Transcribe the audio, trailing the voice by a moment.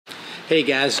Hey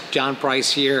guys, John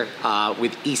Price here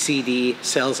with ECD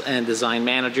Sales and Design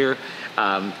Manager.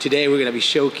 Today we're going to be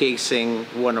showcasing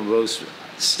one of those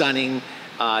stunning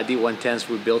D110s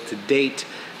we built to date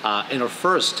in our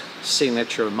first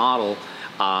signature model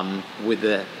with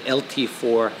the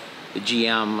LT4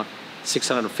 GM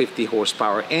 650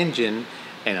 horsepower engine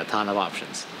and a ton of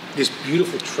options. This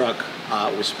beautiful truck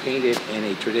was painted in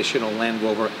a traditional Land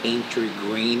Rover Aintree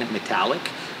green metallic,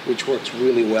 which works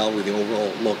really well with the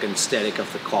overall look and aesthetic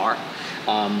of the car.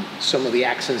 Some of the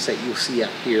accents that you'll see up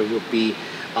here would be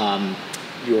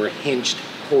your hinged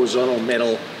horizontal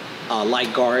metal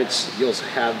light guards. You also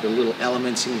have the little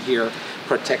elements in here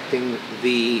protecting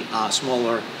the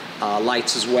smaller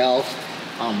lights as well.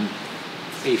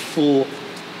 A full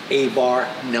A-bar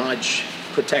nudge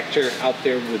protector out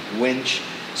there with winch.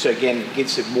 So again, it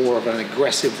gives it more of an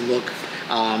aggressive look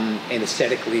and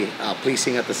aesthetically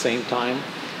pleasing at the same time.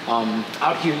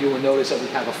 Out here you will notice that we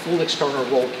have a full external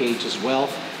roll cage as well,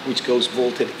 which goes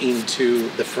bolted into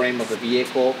the frame of the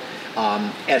vehicle.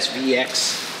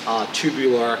 SVX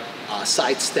tubular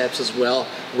side steps as well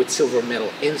with silver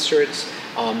metal inserts.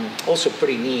 Also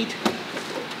pretty neat,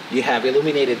 you have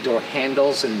illuminated door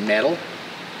handles in metal,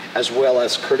 as well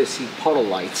as courtesy puddle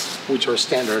lights, which are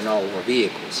standard in all of our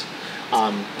vehicles.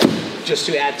 Just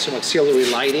to add some auxiliary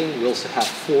lighting, we also have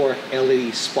 4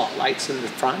 LED spotlights in the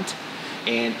front.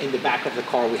 And in the back of the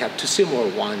car, we have 2 similar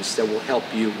ones that will help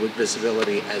you with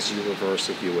visibility as you reverse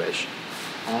if you wish.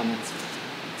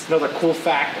 Another cool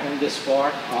fact on this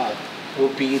car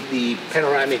will be the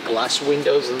panoramic glass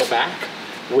windows in the back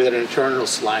with an internal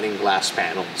sliding glass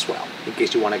panel as well, in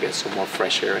case you want to get some more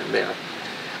fresh air in there.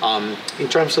 In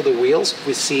terms of the wheels,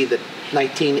 we see the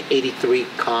 1983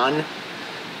 Con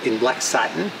in black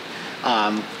satin.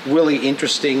 Really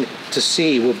interesting to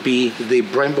see will be the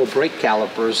Brembo brake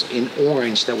calipers in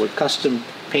orange that were custom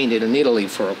painted in Italy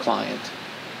for a client.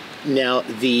 Now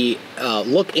the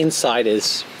look inside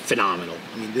is phenomenal.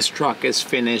 I mean, this truck is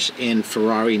finished in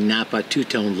Ferrari Napa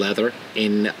two-tone leather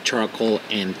in charcoal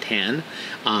and tan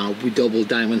with double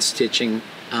diamond stitching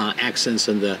accents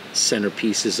on the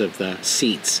centerpieces of the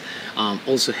seats.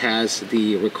 Also has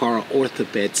the Recaro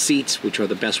orthoped seats, which are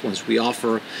the best ones we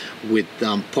offer, with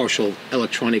partial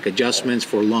electronic adjustments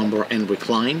for lumbar and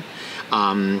recline.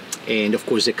 And of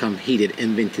course they come heated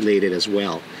and ventilated as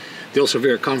well. They're also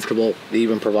very comfortable. They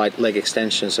even provide leg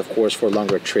extensions, of course, for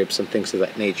longer trips and things of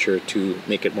that nature to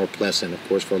make it more pleasant, of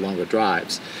course, for longer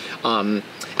drives.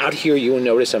 Out here you will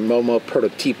notice a Momo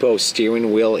Prototipo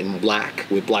steering wheel in black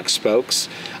with black spokes.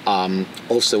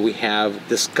 Also we have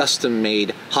this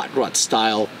custom-made hot rod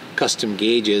style custom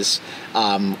gauges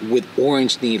with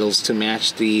orange needles to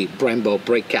match the Brembo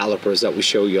brake calipers that we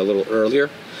showed you a little earlier.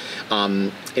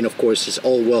 And of course it's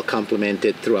all well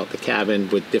complemented throughout the cabin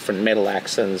with different metal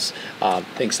accents,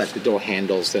 things like the door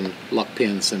handles and lock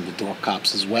pins and the door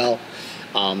cups as well.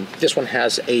 This one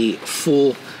has a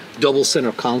full double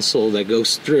center console that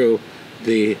goes through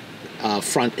the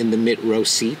front and the mid-row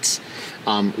seats.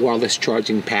 Wireless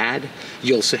charging pad.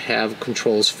 You also have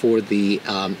controls for the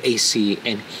AC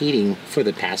and heating for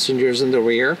the passengers in the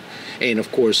rear, and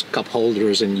of course cup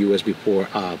holders and USB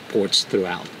ports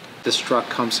throughout. This truck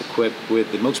comes equipped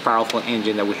with the most powerful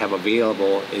engine that we have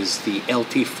available is the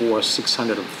LT4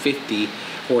 650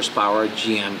 horsepower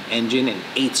GM engine and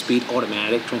 8-speed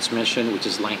automatic transmission, which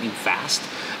is lightning fast.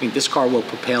 I mean, this car will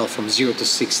propel from 0 to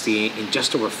 60 in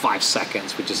just over 5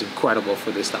 seconds, which is incredible for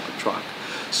this type of truck.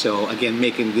 So again,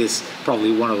 making this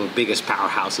probably one of the biggest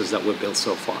powerhouses that we've built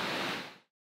so far.